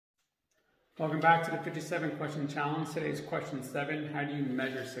Welcome back to the 57 question challenge. Today's question 7, how do you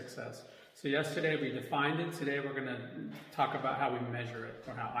measure success? So yesterday we defined it. Today we're going to talk about how we measure it,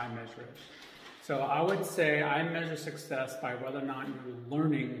 or how I measure it. So I would say I measure success by whether or not you're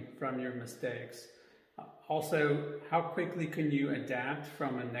learning from your mistakes. Also, how quickly can you adapt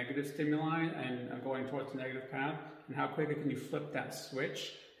from a negative stimuli and going towards a negative path, and how quickly can you flip that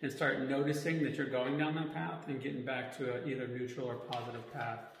switch and start noticing that you're going down that path and getting back to a either neutral or positive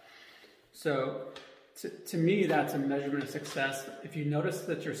path. So to me, that's a measurement of success. If you notice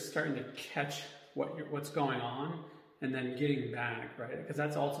that you're starting to catch what's going on and then getting back, right? Because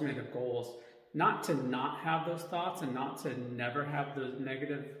that's ultimately the goal, is not to not have those thoughts and not to never have the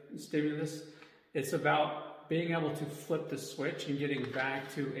negative stimulus. It's about being able to flip the switch and getting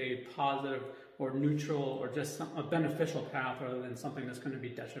back to a positive or neutral or just a beneficial path rather than something that's going to be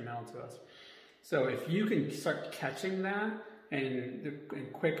detrimental to us. So if you can start catching that and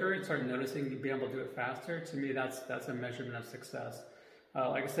quicker and start noticing you be able to do it faster, to me that's a measurement of success.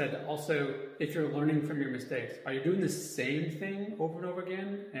 Like I said, also, if you're learning from your mistakes, are you doing the same thing over and over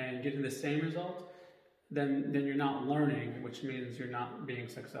again and getting the same result? Then you're not learning, which means you're not being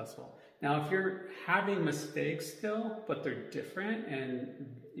successful. Now, if you're having mistakes still, but they're different and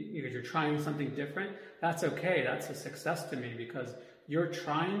you're trying something different, that's okay. That's a success to me, because you're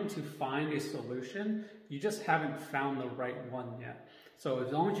trying to find a solution. You just haven't found the right one yet. So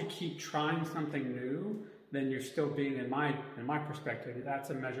as long as you keep trying something new, then you're still being, in my perspective, that's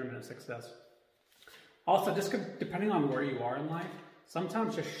a measurement of success. Also, just depending on where you are in life,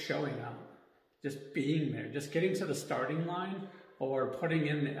 sometimes just showing up, just being there, just getting to the starting line, or putting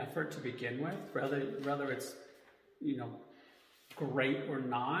in the effort to begin with, whether it's great or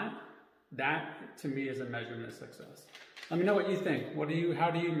not, that to me is a measurement of success. Let me know what you think.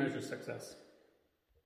 How do you measure success?